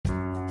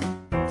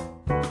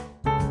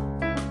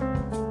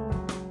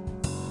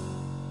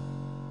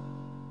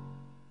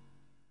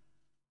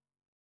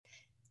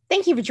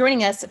Thank you for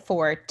joining us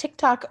for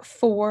TikTok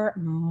for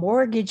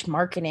Mortgage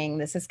Marketing.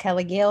 This is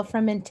Kelly Gale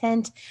from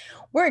Intent.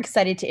 We're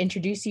excited to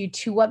introduce you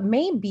to what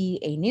may be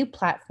a new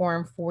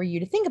platform for you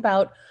to think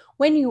about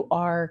when you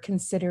are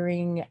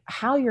considering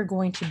how you're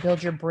going to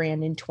build your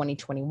brand in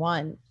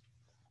 2021.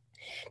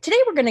 Today,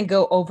 we're going to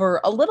go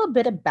over a little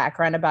bit of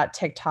background about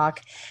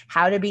TikTok,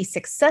 how to be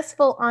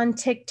successful on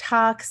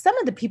TikTok, some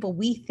of the people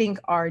we think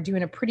are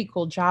doing a pretty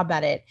cool job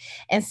at it,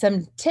 and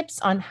some tips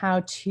on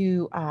how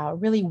to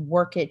really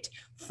work it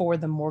for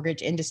the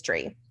mortgage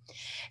industry.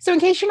 So, in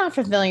case you're not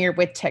familiar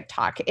with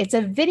TikTok, it's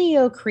a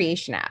video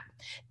creation app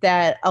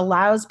that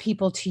allows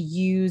people to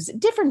use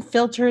different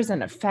filters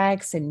and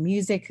effects and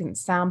music and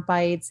sound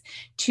bites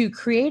to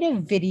create a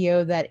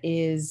video that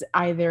is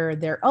either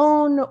their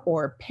own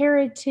or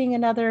parroting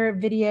another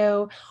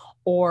video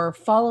or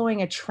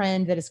following a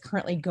trend that is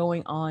currently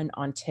going on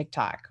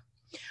TikTok.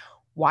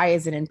 Why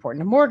is it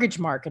important to mortgage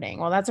marketing?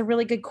 Well, that's a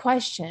really good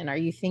question. Are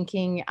you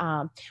thinking,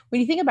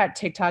 when you think about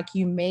TikTok,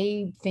 you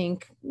may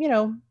think,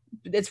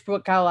 it's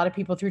what got a lot of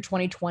people through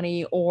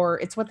 2020, or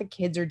it's what the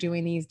kids are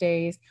doing these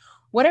days.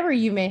 Whatever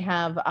you may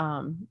have,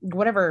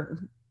 whatever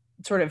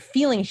sort of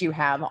feelings you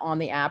have on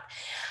the app,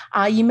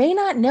 you may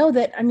not know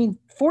that,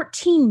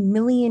 14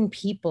 million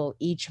people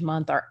each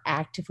month are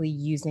actively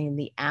using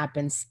the app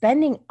and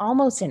spending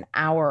almost an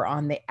hour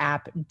on the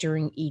app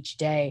during each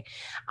day.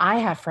 I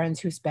have friends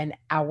who spend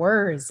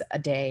hours a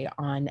day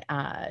on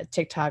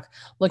TikTok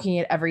looking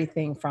at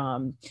everything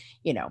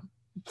you know,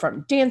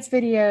 from dance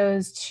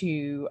videos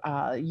to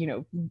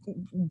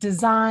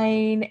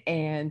design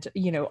and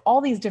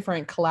all these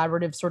different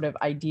collaborative sort of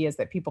ideas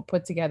that people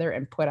put together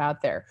and put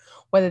out there,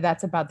 whether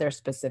that's about their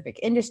specific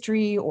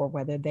industry or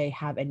whether they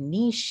have a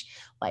niche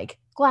like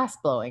glass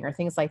blowing or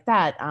things like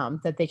that,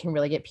 that they can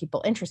really get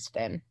people interested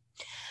in.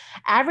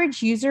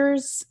 Average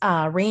users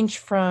range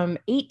from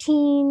the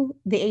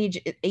age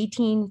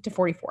 18 to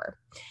 44.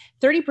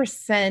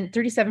 30%,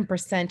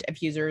 37%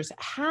 of users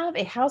have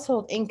a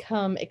household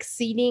income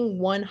exceeding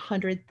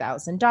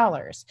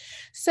 $100,000.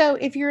 So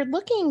if you're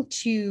looking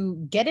to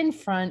get in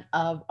front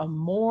of a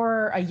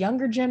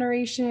younger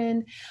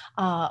generation,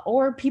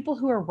 or people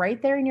who are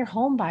right there in your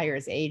home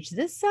buyer's age,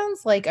 this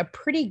sounds like a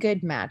pretty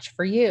good match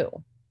for you.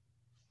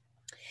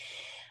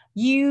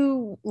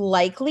 You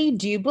likely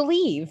do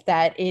believe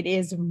that it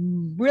is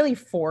really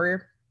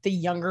for the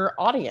younger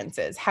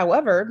audiences.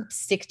 However,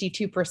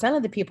 62%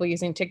 of the people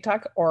using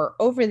TikTok are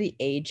over the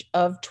age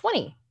of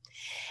 20.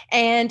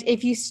 And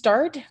if you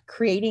start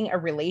creating a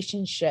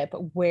relationship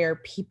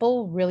where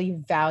people really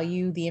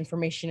value the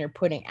information you're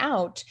putting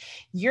out,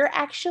 you're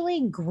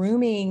actually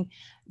grooming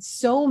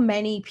so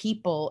many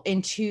people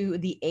into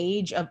the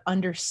age of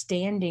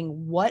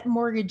understanding what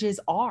mortgages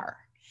are,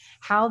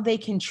 how they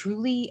can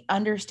truly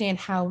understand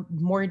how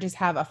mortgages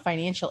have a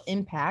financial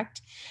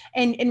impact,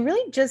 and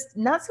really just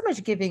not so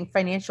much giving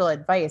financial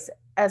advice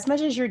as much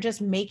as you're just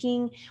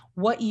making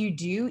what you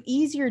do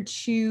easier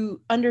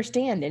to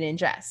understand and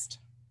ingest.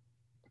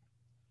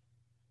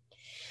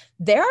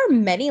 There are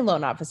many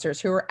loan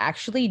officers who are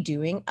actually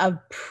doing a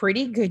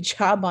pretty good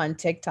job on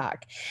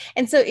TikTok.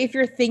 And so if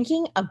you're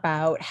thinking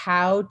about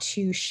how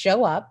to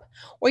show up,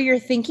 or you're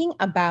thinking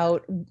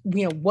about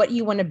what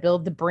you want to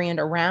build the brand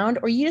around,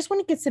 or you just want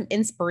to get some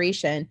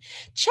inspiration,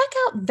 check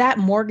out that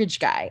mortgage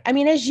guy.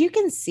 As you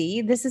can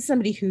see, this is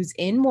somebody who's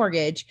in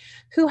mortgage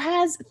who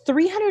has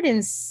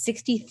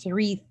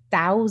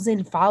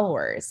 363,000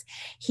 followers.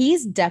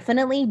 He's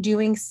definitely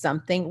doing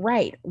something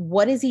right.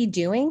 What is he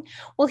doing?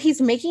 Well,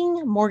 he's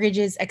making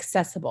mortgages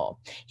accessible.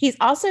 He's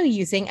also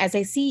using, as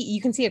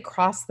you can see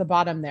across the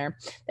bottom there,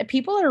 that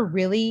people are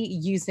really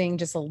using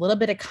just a little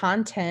bit of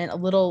content, a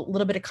little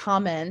bit of comments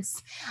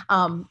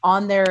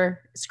on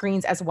their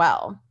screens as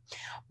well.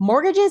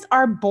 Mortgages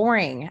are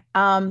boring.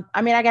 I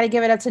got to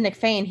give it up to Nick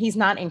Fain. He's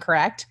not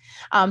incorrect.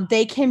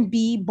 They can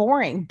be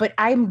boring, but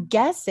I'm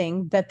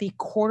guessing that the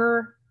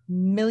quarter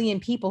million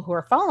people who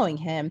are following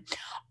him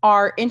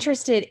are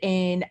interested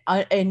in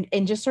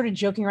just sort of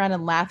joking around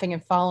and laughing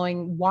and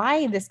following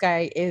why this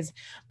guy is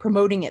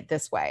promoting it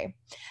this way.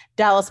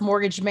 Dallas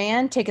Mortgage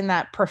Man taking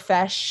that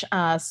profesh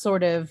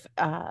sort of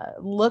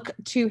look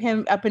to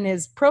him up in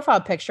his profile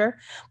picture.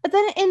 But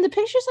then in the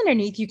pictures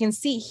underneath, you can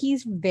see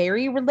he's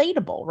very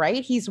relatable,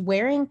 right? He's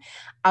wearing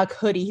a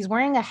hoodie, he's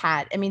wearing a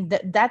hat.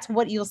 That's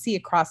what you'll see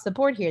across the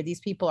board here. These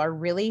people are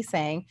really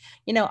saying,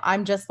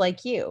 I'm just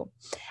like you.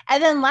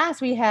 And then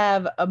last, we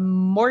have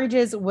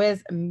mortgages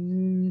with,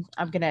 I'm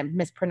going to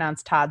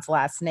mispronounce Todd's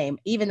last name,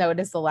 even though it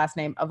is the last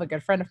name of a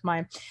good friend of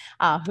mine,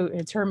 who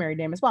it's her married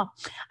name as well.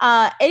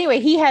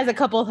 Anyway, he has a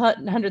couple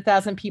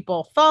 100,000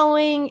 people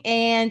following,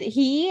 and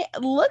he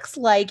looks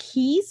like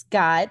he's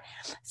got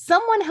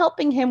someone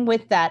helping him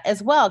with that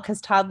as well, because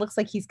Todd looks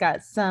like he's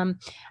got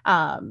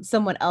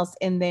someone else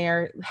in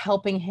there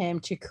helping him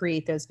to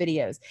create those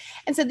videos.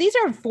 And so these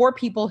are 4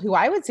 people who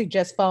I would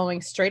suggest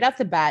following straight off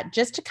the bat,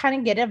 just to kind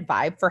of get a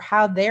vibe for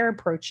how they're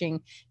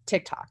approaching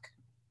TikTok.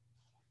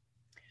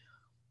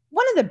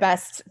 One of the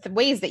best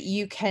ways that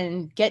you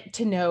can get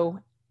to know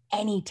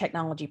any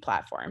technology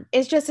platform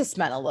is just to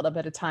spend a little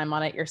bit of time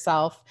on it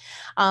yourself.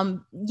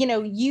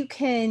 You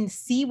can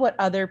see what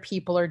other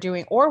people are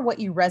doing or what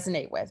you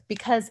resonate with,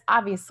 because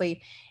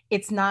obviously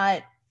it's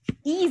not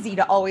easy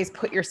to always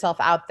put yourself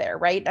out there,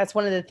 right? That's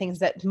one of the things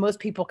that most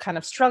people kind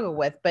of struggle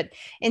with. But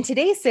in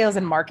today's sales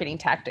and marketing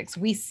tactics,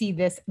 we see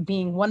this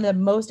being one of the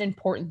most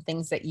important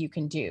things that you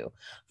can do.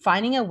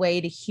 Finding a way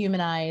to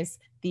humanize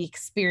the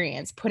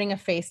experience, putting a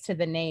face to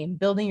the name,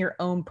 building your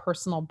own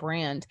personal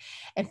brand,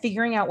 and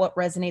figuring out what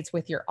resonates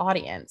with your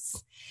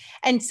audience.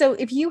 And so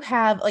if you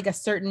have like a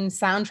certain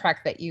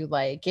soundtrack that you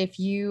like, if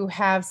you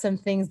have some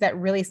things that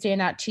really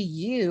stand out to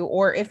you,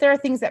 or if there are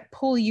things that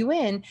pull you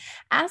in,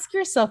 ask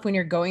yourself when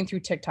you're going through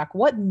TikTok,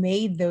 what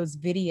made those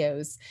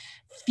videos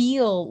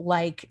feel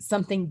like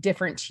something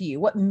different to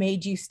you? What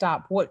made you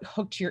stop? What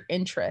hooked your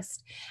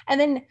interest? And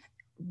then,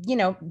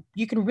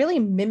 you can really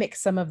mimic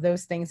some of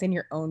those things in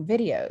your own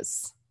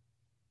videos.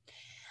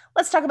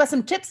 Let's talk about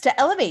some tips to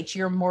elevate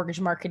your mortgage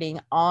marketing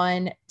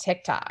on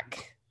TikTok.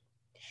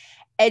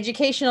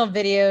 Educational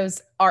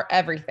videos are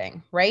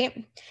everything,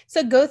 right?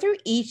 So go through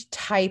each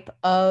type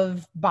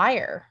of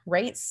buyer,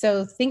 right?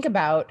 So think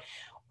about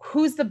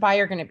who's the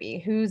buyer going to be,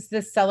 who's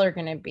the seller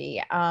going to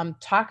be.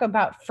 Talk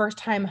about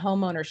first-time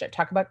home ownership,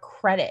 talk about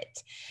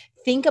credit.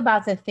 Think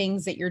about the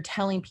things that you're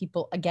telling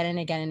people again and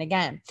again and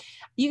again.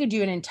 You could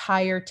do an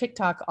entire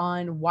TikTok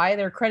on why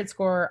their credit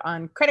score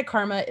on Credit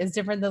Karma is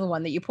different than the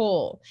one that you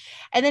pull.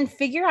 And then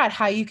figure out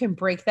how you can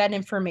break that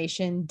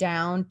information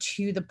down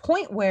to the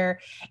point where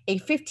a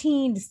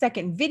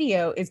 15-second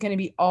video is going to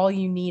be all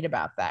you need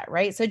about that,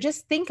 right? So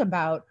just think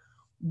about,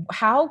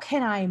 how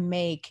can I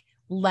make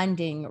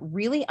lending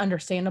really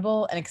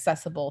understandable and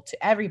accessible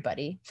to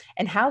everybody?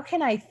 And how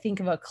can I think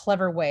of a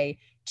clever way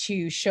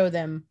to show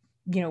them,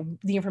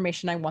 the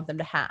information I want them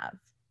to have?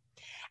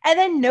 And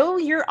then know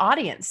your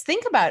audience.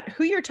 Think about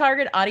who your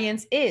target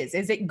audience is.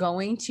 Is it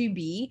going to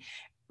be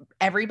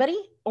everybody,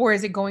 or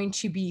is it going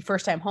to be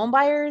first-time home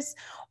buyers?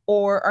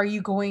 Or are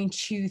you going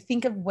to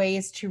think of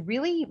ways to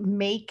really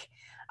make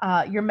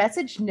your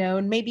message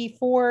known, maybe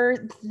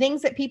for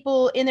things that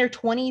people in their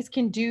 20s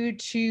can do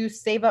to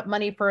save up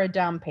money for a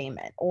down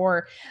payment,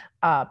 or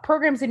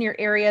programs in your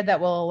area that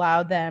will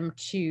allow them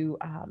to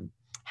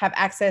have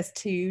access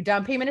to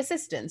down payment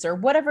assistance, or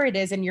whatever it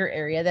is in your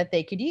area that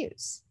they could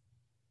use.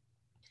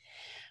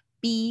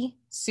 Be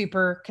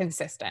super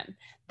consistent.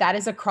 That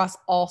is across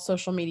all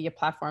social media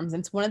platforms.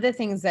 And it's one of the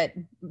things that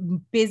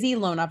busy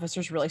loan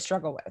officers really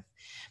struggle with,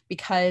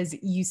 because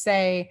you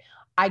say,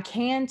 I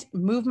can't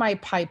move my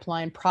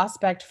pipeline,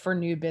 prospect for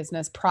new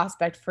business,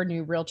 prospect for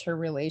new realtor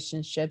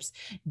relationships,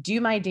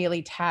 do my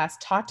daily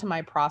tasks, talk to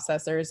my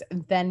processors,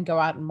 and then go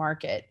out and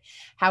market.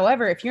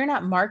 However, if you're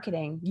not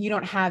marketing, you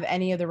don't have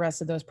any of the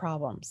rest of those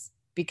problems,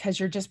 because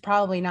you're just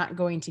probably not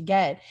going to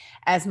get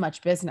as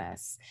much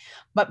business.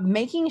 But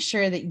making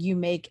sure that you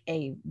make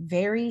a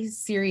very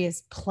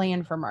serious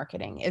plan for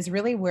marketing is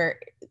really where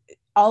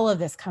all of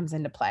this comes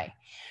into play.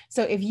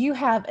 So if you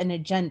have an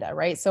agenda,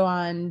 right? So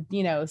on,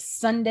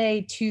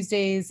 Sunday,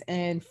 Tuesdays,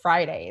 and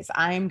Fridays,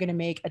 I'm going to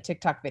make a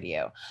TikTok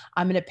video.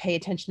 I'm going to pay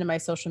attention to my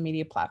social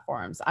media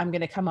platforms. I'm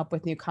going to come up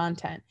with new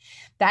content.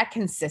 That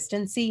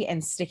consistency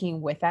and sticking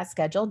with that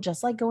schedule,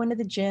 just like going to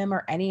the gym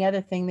or any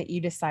other thing that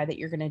you decide that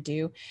you're going to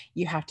do,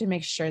 you have to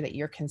make sure that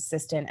you're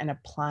consistent and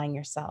applying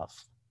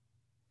yourself.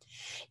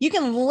 You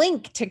can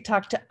link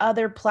TikTok to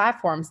other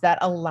platforms that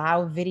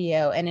allow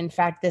video. And in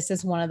fact, this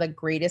is one of the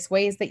greatest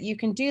ways that you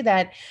can do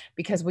that,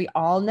 because we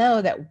all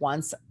know that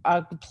once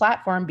a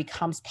platform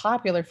becomes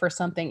popular for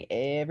something,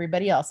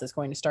 everybody else is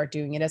going to start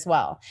doing it as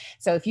well.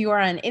 So if you are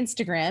on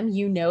Instagram,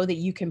 you know that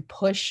you can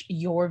push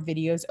your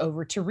videos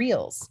over to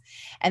Reels,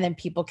 and then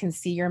people can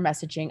see your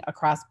messaging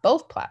across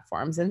both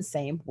platforms, and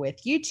same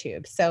with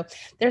YouTube. So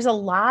there's a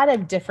lot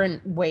of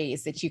different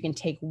ways that you can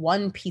take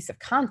one piece of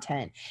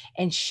content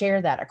and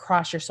share that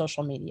across your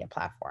social media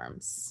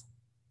platforms.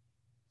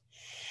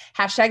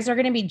 Hashtags are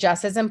going to be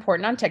just as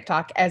important on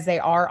TikTok as they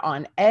are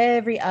on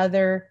every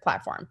other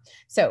platform.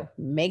 So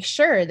make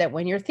sure that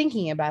when you're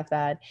thinking about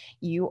that,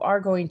 you are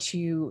going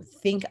to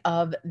think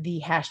of the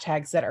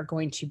hashtags that are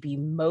going to be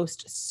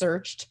most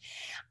searched.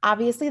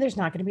 Obviously, there's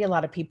not going to be a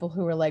lot of people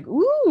who are like,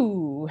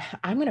 ooh,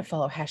 I'm going to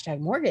follow hashtag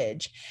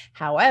mortgage.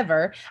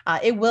 However,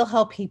 it will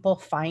help people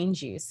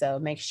find you. So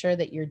make sure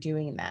that you're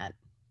doing that.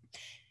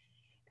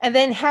 And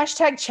then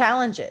hashtag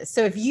challenges.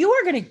 So if you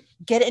are going to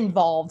get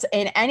involved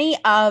in any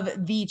of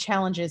the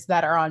challenges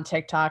that are on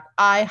TikTok,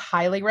 I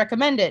highly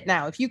recommend it.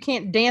 Now, if you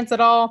can't dance at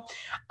all,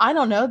 I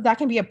don't know, that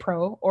can be a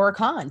pro or a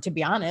con, to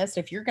be honest.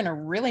 If you're going to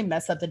really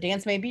mess up the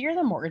dance, maybe you're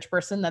the mortgage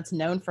person that's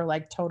known for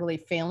like totally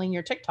failing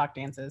your TikTok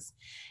dances.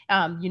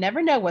 You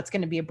never know what's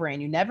going to be a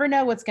brand. You never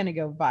know what's going to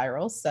go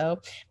viral.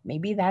 So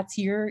maybe that's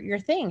your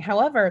thing.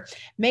 However,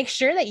 make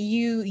sure that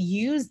you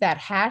use that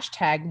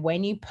hashtag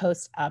when you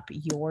post up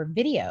your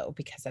video,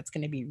 because that's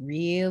going to be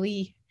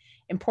really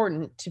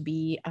important to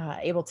be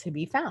able to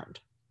be found.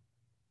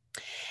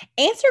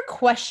 Answer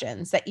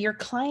questions that your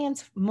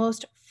clients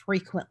most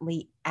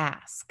frequently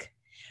ask.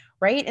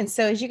 right? And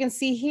so, as you can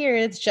see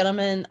here, this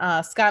gentleman,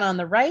 Scott on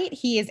the right,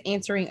 he is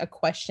answering a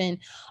question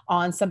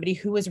on somebody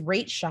who was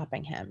rate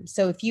shopping him.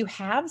 So, if you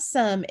have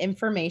some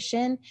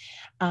information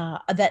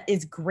that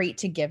is great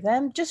to give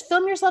them, just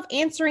film yourself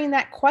answering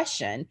that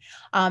question,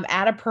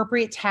 add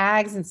appropriate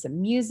tags and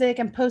some music,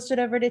 and post it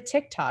over to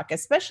TikTok.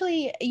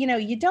 Especially,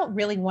 you don't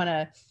really want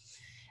to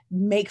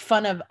make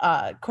fun of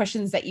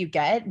questions that you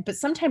get, but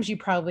sometimes you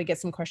probably get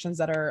some questions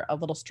that are a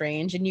little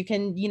strange, and you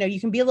can be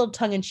a little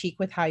tongue in cheek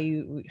with how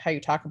you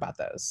talk about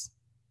those.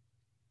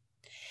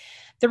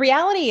 The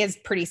reality is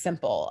pretty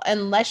simple.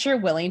 Unless you're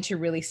willing to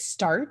really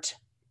start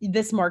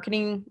this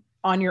marketing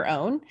on your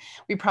own,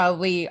 we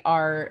probably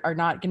are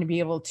not going to be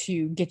able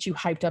to get you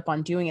hyped up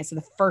on doing it. So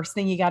the first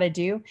thing you got to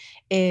do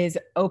is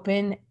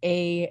open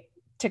a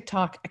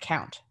TikTok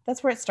account.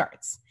 That's where it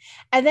starts.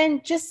 And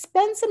then just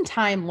spend some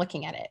time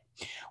looking at it.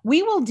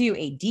 We will do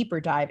a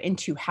deeper dive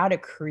into how to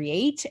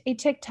create a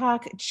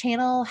TikTok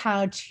channel,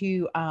 how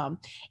to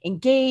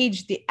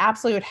engage, the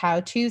absolute how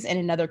to's in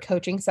another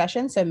coaching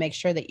session. So make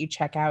sure that you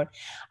check out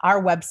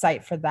our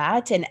website for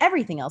that and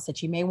everything else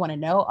that you may want to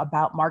know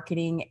about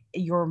marketing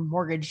your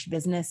mortgage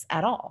business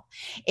at all.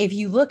 If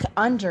you look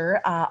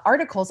under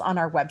articles on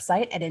our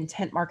website at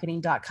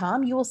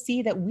intentmarketing.com, you will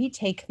see that we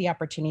take the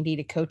opportunity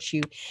to coach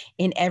you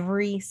in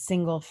every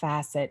single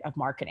facet of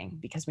marketing,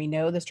 because we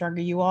know the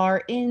stronger you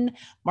are in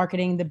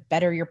marketing, the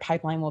better your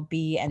pipeline will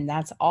be. And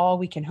that's all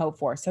we can hope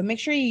for. So make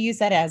sure you use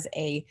that as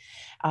a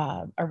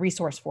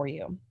resource for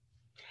you.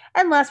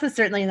 And last but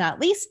certainly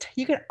not least,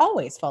 you can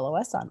always follow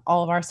us on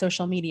all of our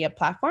social media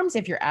platforms.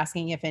 If you're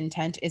asking if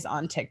Intent is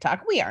on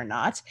TikTok, we are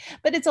not,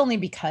 but it's only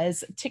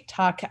because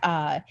TikTok,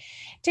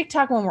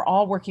 when we're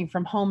all working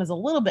from home, is a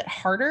little bit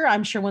harder.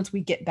 I'm sure once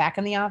we get back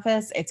in the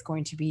office, it's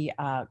going to be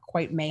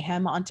quite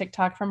mayhem on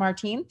TikTok from our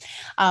team.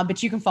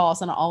 But you can follow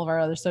us on all of our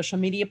other social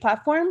media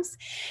platforms.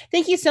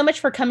 Thank you so much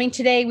for coming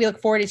today. We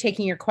look forward to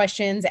taking your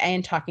questions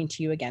and talking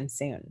to you again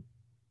soon.